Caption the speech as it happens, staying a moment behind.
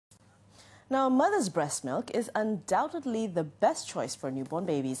Now, mother's breast milk is undoubtedly the best choice for newborn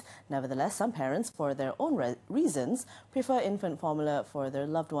babies. Nevertheless, some parents, for their own reasons, prefer infant formula for their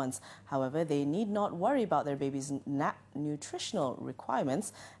loved ones. However, they need not worry about their baby's nutritional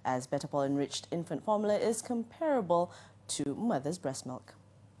requirements, as Betapol-enriched infant formula is comparable to mother's breast milk.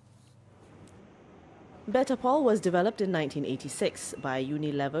 Betapol was developed in 1986 by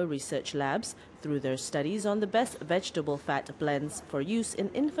Unilever Research Labs through their studies on the best vegetable fat blends for use in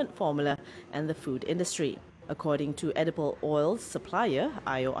infant formula and the food industry. According to edible oils supplier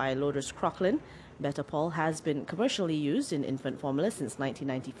IOI Loders Croklaan, Betapol has been commercially used in infant formula since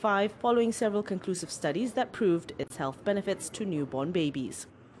 1995, following several conclusive studies that proved its health benefits to newborn babies.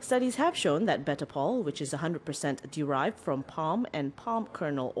 Studies have shown that Betapol, which is 100% derived from palm and palm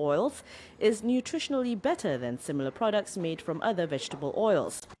kernel oils, is nutritionally better than similar products made from other vegetable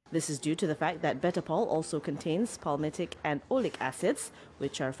oils. This is due to the fact that Betapol also contains palmitic and oleic acids,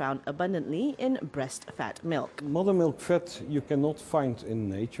 which are found abundantly in breast fat milk. Mother milk fat you cannot find in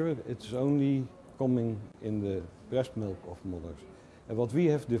nature. It's only coming in the breast milk of mothers. And what we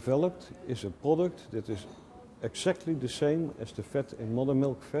have developed is a product that is exactly the same as the fat in mother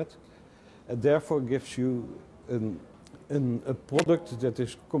milk fat, and therefore gives you a product that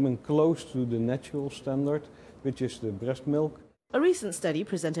is coming close to the natural standard, which is the breast milk. A recent study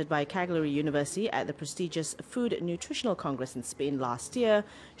presented by Cagliari University at the prestigious Food Nutritional Congress in Spain last year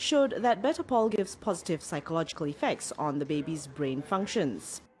showed that Betapol gives positive psychological effects on the baby's brain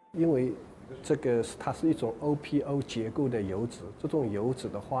functions. 因为它是一种 OPO 结构的油脂，这种油脂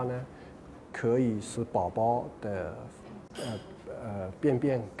的话呢，可以使宝宝的便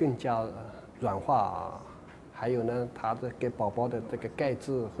便更加软化，还有呢，它给宝宝的这个钙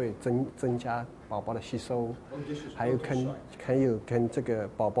质会增加宝宝的吸收，还有跟这个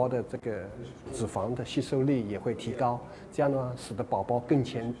宝宝的这个脂肪的吸收力也会提高，这样呢，使得宝宝更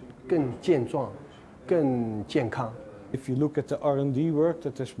健壮、更健康。 If you look at the R&D work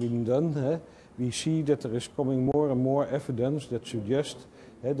that has been done, we see that there is coming more and more evidence that suggests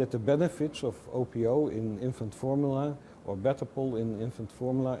that the benefits of OPO in infant formula or Betapol in infant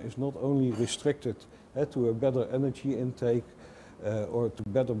formula is not only restricted to a better energy intake or to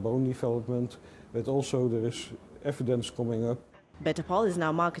better bone development, but also there is evidence coming up. Betapol is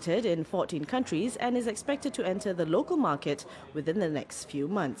now marketed in 14 countries and is expected to enter the local market within the next few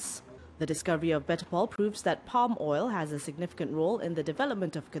months. The discovery of Betapol proves that palm oil has a significant role in the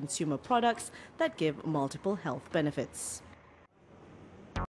development of consumer products that give multiple health benefits.